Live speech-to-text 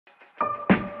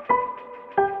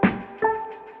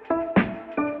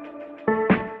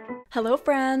Hello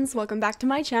friends, welcome back to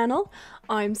my channel.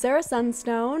 I'm Sarah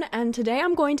Sunstone, and today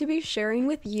I'm going to be sharing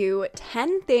with you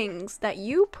 10 things that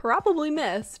you probably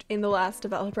missed in the last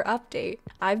developer update.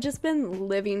 I've just been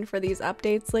living for these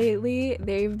updates lately.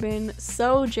 They've been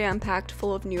so jam-packed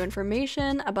full of new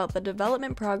information about the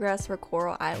development progress for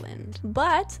Coral Island.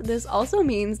 But this also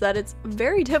means that it's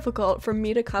very difficult for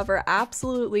me to cover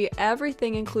absolutely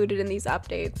everything included in these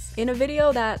updates in a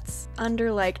video that's under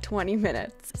like 20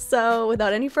 minutes. So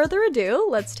without any further ado,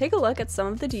 let's take a look at some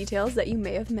of the details that you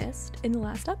may have missed in the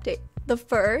last update. The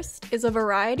first is a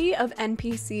variety of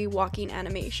NPC walking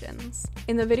animations.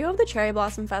 In the video of the Cherry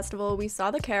Blossom Festival, we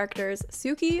saw the characters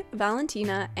Suki,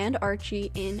 Valentina, and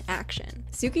Archie in action.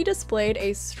 Suki displayed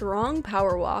a strong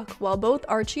power walk while both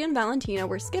Archie and Valentina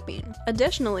were skipping.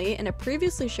 Additionally, in a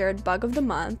previously shared bug of the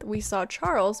month, we saw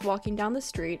Charles walking down the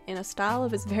street in a style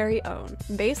of his very own.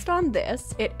 Based on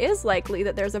this, it is likely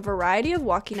that there's a variety of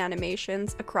walking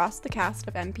animations across the cast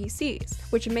of NPCs,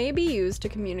 which may be used to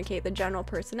communicate the general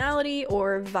personality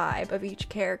or vibe of each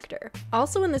character.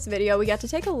 Also in this video, we get to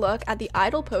take a look at the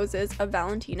idle poses of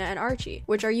Valentina and Archie,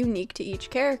 which are unique to each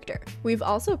character. We've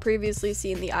also previously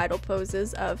seen the idle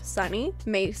poses of Sunny,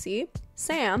 Macy,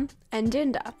 Sam, and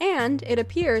Dinda, and it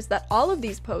appears that all of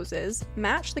these poses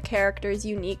match the characters'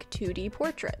 unique 2D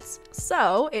portraits.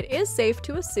 So it is safe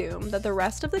to assume that the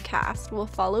rest of the cast will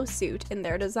follow suit in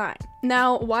their design.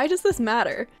 Now, why does this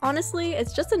matter? Honestly,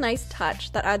 it's just a nice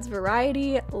touch that adds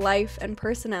variety, life, and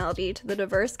personality to the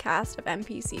diverse cast of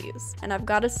NPCs, and I've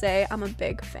gotta say, I'm a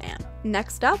big fan.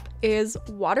 Next up is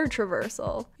water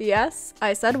traversal. Yes,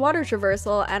 I said water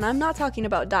traversal, and I'm not talking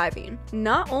about diving.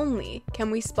 Not only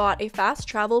can we spot a fast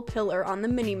travel pillar on the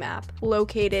minimap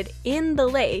located in the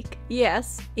lake,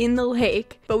 yes, in the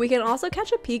lake, but we can also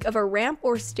catch a peek of a ramp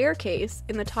or staircase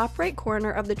in the top right corner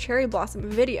of the Cherry Blossom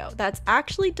video that's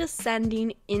actually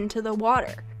descending into the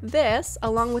water. This,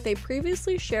 along with a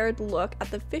previously shared look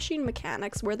at the fishing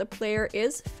mechanics where the player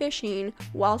is fishing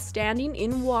while standing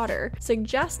in water,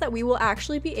 suggests that we will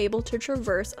actually be able to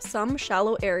traverse some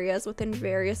shallow areas within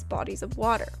various bodies of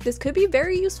water. This could be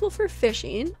very useful for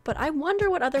fishing, but I wonder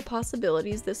what other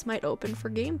possibilities this might open for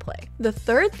gameplay. The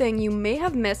third thing you may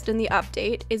have missed in the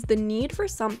update is the need for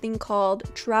something called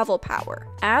travel power,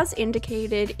 as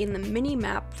indicated in the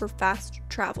mini-map for fast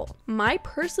travel. My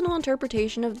personal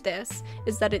interpretation of this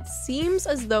is that it seems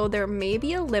as though there may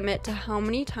be a limit to how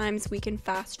many times we can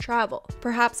fast travel.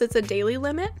 Perhaps it's a daily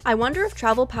limit? I wonder if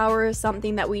travel power is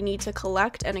something that we need to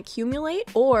collect and accumulate,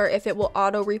 or if it will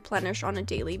auto-replenish on a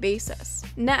daily basis.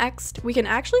 Next, we can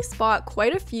actually spot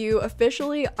quite a few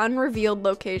officially unrevealed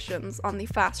locations on the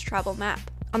fast travel map.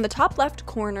 On the top left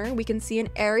corner, we can see an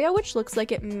area which looks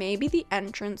like it may be the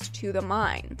entrance to the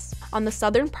mines. On the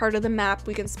southern part of the map,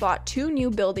 we can spot two new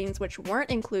buildings which weren't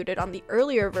included on the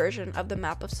earlier version of the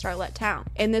map of Starlet Town.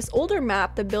 In this older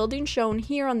map, the building shown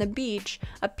here on the beach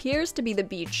appears to be the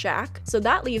beach shack, so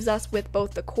that leaves us with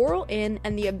both the Coral Inn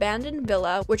and the abandoned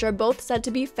villa, which are both said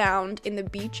to be found in the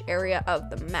beach area of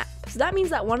the map. So that means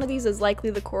that one of these is likely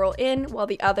the Coral Inn, while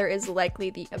the other is likely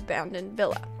the abandoned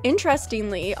villa.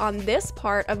 Interestingly, on this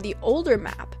part of the older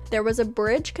map, there was a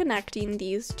bridge connecting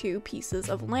these two pieces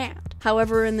of land.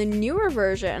 However, in the newer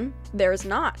version, there's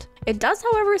not. It does,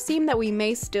 however, seem that we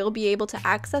may still be able to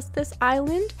access this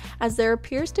island, as there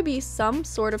appears to be some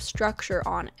sort of structure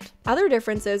on it. Other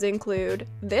differences include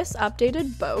this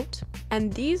updated boat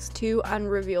and these two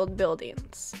unrevealed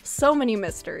buildings. So many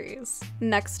mysteries.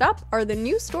 Next up are the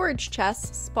new storage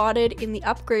chests spotted in the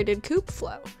upgraded coop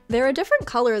flow. They're a different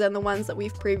color than the ones that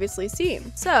we've previously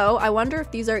seen, so I wonder if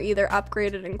these are either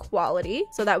upgraded in quality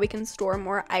so that we can store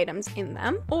more items in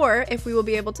them, or if we will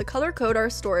be able to color code our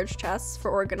storage chests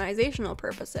for organizational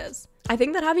purposes. I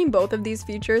think that having both of these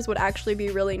features would actually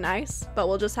be really nice, but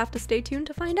we'll just have to stay tuned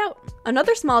to find out.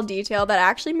 Another small detail that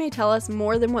actually may tell us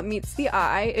more than what meets the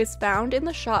eye is found in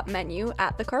the shop menu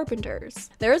at the Carpenters.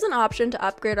 There is an option to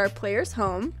upgrade our player's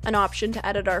home, an option to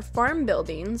edit our farm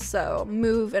buildings, so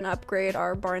move and upgrade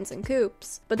our barns and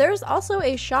coops, but there is also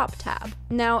a shop tab.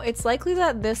 Now, it's likely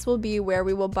that this will be where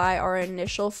we will buy our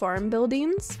initial farm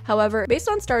buildings. However, based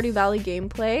on Stardew Valley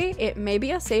gameplay, it may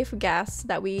be a safe guess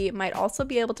that we might also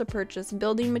be able to purchase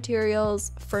building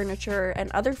materials, furniture,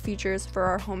 and other features for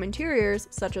our home interiors,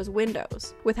 such as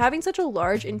windows. With having such a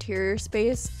large interior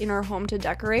space in our home to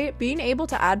decorate, being able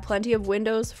to add plenty of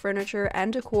windows, furniture,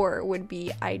 and decor would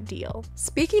be ideal.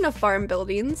 Speaking of farm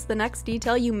buildings, the next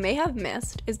detail you may have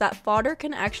missed is that fodder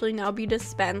can actually now be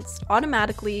dispensed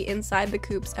automatically inside the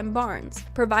coops and barns,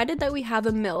 provided that we have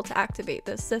a mill to activate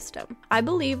this system. I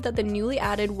believe that the newly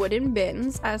added wooden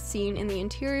bins, as seen in the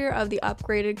interior of the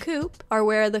upgraded coop, are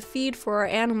where the feed feed for our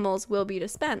animals will be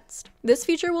dispensed. This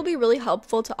feature will be really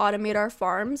helpful to automate our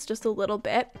farms just a little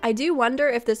bit. I do wonder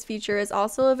if this feature is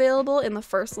also available in the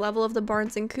first level of the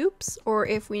barns and coops, or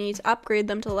if we need to upgrade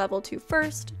them to level 2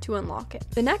 first to unlock it.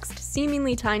 The next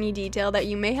seemingly tiny detail that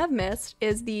you may have missed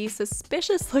is the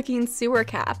suspicious looking sewer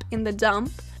cap in the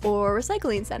dump or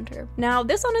recycling center. Now,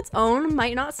 this on its own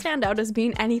might not stand out as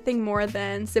being anything more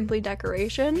than simply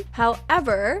decoration.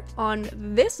 However, on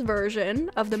this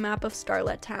version of the map of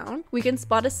Starlet Town, we can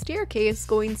spot a staircase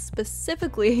going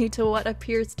specifically to what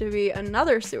appears to be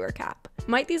another sewer cap.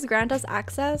 Might these grant us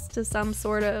access to some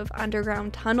sort of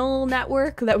underground tunnel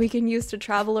network that we can use to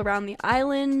travel around the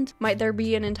island? Might there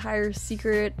be an entire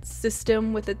secret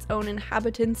system with its own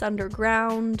inhabitants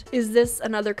underground? Is this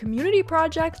another community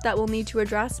project that we'll need to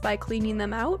address by cleaning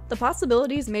them out? The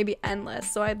possibilities may be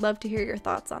endless, so I'd love to hear your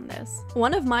thoughts on this.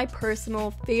 One of my personal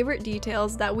favorite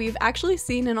details that we've actually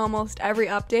seen in almost every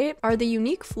update are the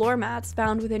unique floor mats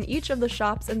found within each of the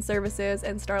shops and services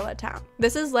in Starlet Town.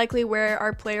 This is likely where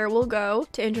our player will go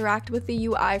to interact with the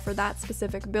UI for that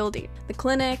specific building. The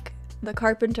clinic, the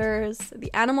carpenters,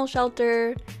 the animal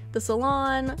shelter, the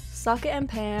salon, socket and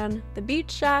pan, the beach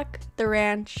shack, the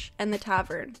ranch, and the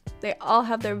tavern. They all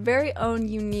have their very own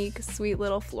unique, sweet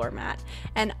little floor mat,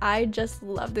 and I just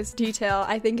love this detail.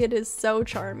 I think it is so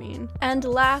charming. And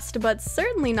last but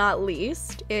certainly not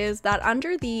least is that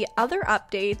under the other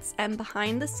updates and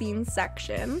behind the scenes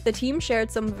section, the team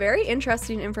shared some very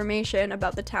interesting information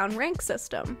about the town rank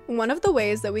system. One of the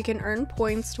ways that we can earn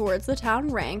points towards the town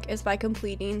rank is by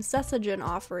completing Sesagen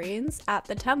offerings at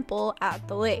the temple at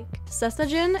the lake.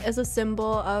 Sesagen is a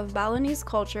symbol of Balinese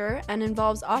culture and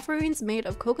involves offerings made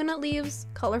of coconut leaves,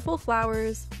 colorful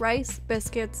flowers, rice,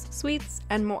 biscuits, sweets,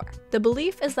 and more. The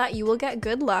belief is that you will get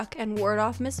good luck and ward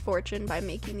off misfortune by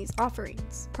making these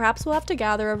offerings. Perhaps we'll have to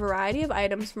gather a variety of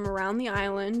items from around the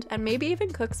island and maybe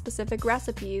even cook specific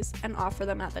recipes and offer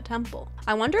them at the temple.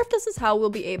 I wonder if this is how we'll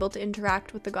be able to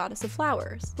interact with the goddess of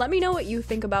flowers. Let me know what you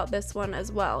think about this one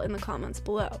as well in the comments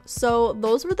below. So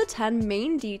those were the 10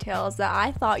 main details that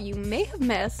I thought you may have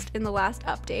missed in the last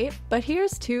update, but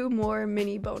here's 2 more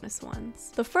mini bonus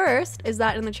ones. The first is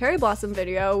that in the cherry blossom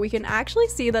video, we can actually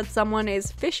see that someone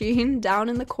is fishing down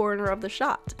in the corner of the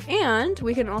shot. And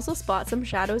we can also spot some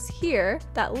shadows here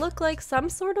that look like some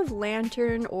sort of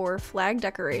lantern or flag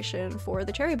decoration for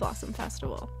the cherry blossom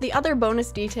festival. The other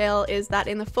bonus detail is that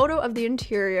in the photo of the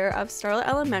interior of Starlet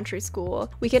Elementary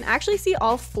School, we can actually see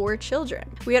all 4 children.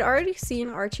 We had already seen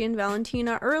Archie and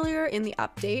Valentina earlier in the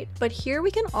update, but here we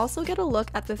can also get a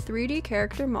look at the 3D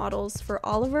character models for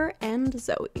Oliver and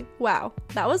Zoe. Wow,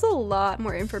 that was a lot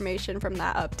more information from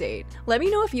that update. Let me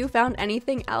know if you found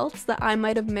anything else that I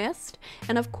might have missed,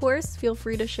 and of course, feel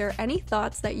free to share any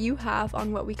thoughts that you have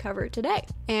on what we covered today.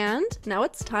 And now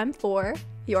it's time for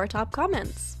your top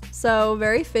comments. So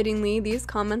very fittingly, these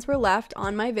comments were left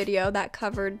on my video that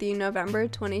covered the November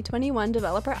 2021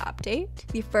 developer update.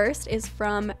 The first is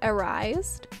from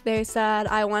Arised. They said,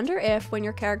 I wonder if when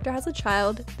your character has a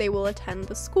child, they will attend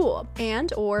the school,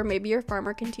 and or maybe your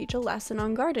farmer can teach a lesson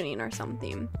on gardening or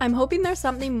something. I'm hoping there's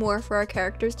something more for our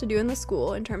characters to do in the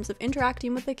school in terms of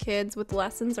interacting with the kids with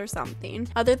lessons or something,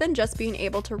 other than just being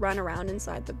able to run around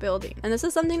inside the building. And this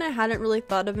is something I hadn't really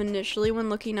thought of initially when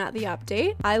looking at the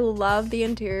update. I love the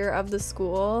interior of the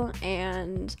school,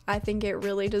 and I think it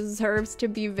really deserves to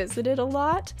be visited a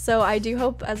lot. So I do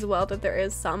hope as well that there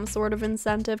is some sort of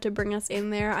incentive to bring us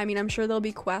in there. I mean, I'm sure there'll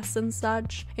be quests and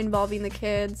such involving the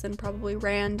kids and probably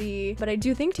Randy, but I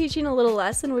do think teaching a little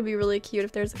lesson would be really cute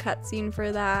if there's a cutscene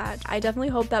for that. I definitely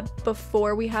hope that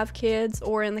before we have kids,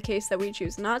 or in the case that we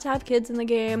choose not to have kids in the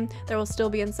game, there will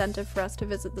still be incentive for us to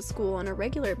visit the school on a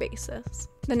regular basis.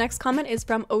 The next comment is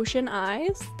from Ocean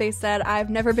Eyes. They said, I've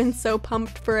never been so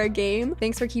pumped for a game.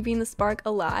 Thanks for keeping the spark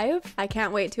alive. I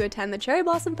can't wait to attend the Cherry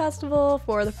Blossom Festival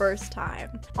for the first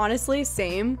time. Honestly,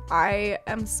 same. I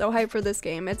am so hyped for this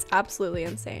game. It's absolutely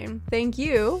insane. Thank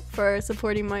you for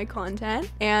supporting my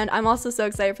content. And I'm also so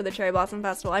excited for the Cherry Blossom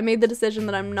Festival. I made the decision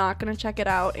that I'm not going to check it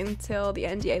out until the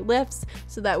NDA lifts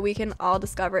so that we can all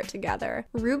discover it together.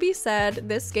 Ruby said,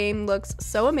 this game looks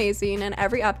so amazing, and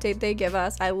every update they give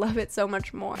us, I love it so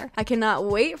much more. I cannot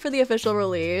wait for the official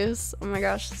release. Oh my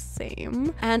gosh,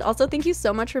 same. And also thank you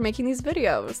so much for making these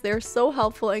videos. They're so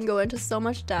helpful and go into so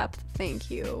much depth.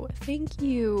 Thank you. Thank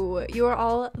you. You are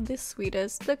all the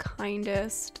sweetest, the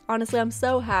kindest. Honestly, I'm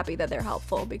so happy that they're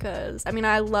helpful because, I mean,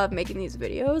 I love making these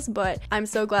videos, but I'm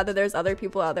so glad that there's other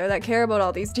people out there that care about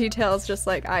all these details just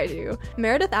like I do.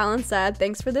 Meredith Allen said,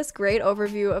 thanks for this great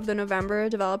overview of the November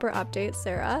developer update,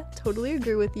 Sarah. Totally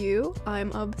agree with you.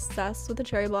 I'm obsessed with the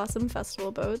Cherry Blossom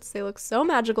Festival boats. They look so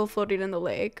magical floating in the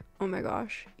lake. Oh my my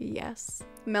gosh, yes.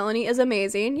 Melanie is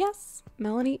amazing. Yes,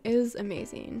 Melanie is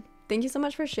amazing. Thank you so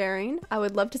much for sharing. I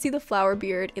would love to see the flower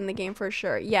beard in the game for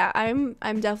sure. Yeah, I'm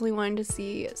definitely wanting to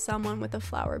see someone with a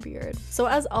flower beard. So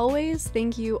as always,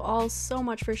 thank you all so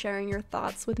much for sharing your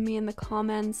thoughts with me in the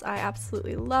comments. I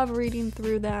absolutely love reading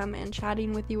through them and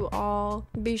chatting with you all.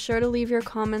 Be sure to leave your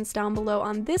comments down below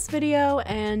on this video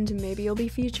and maybe you'll be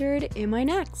featured in my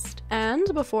next.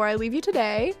 And before I leave you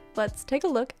today, let's take a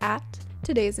look at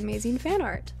today's amazing fan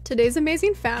art. Today's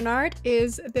amazing fan art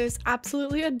is this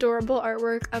absolutely adorable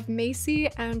artwork of Macy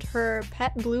and her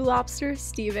pet blue lobster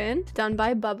Steven, done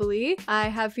by Bubblie. I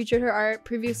have featured her art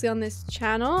previously on this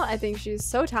channel. I think she's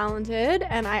so talented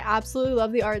and I absolutely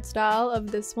love the art style of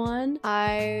this one.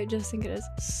 I just think it is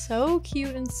so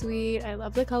cute and sweet. I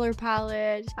love the color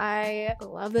palette. I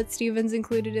love that Steven's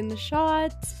included in the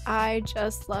shots. I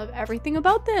just love everything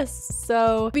about this.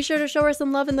 So be sure to show her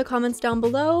some love in the comments down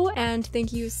below, and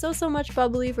thank you so much,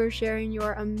 Bubblie, for sharing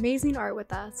your amazing art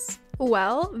with us.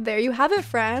 Well, there you have it,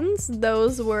 friends.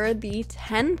 Those were the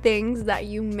 10 things that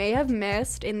you may have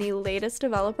missed in the latest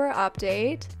developer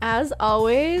update. As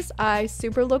always, I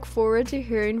super look forward to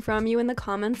hearing from you in the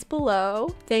comments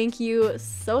below. Thank you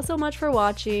so much for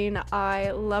watching.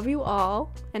 I love you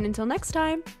all, and until next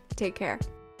time, take care.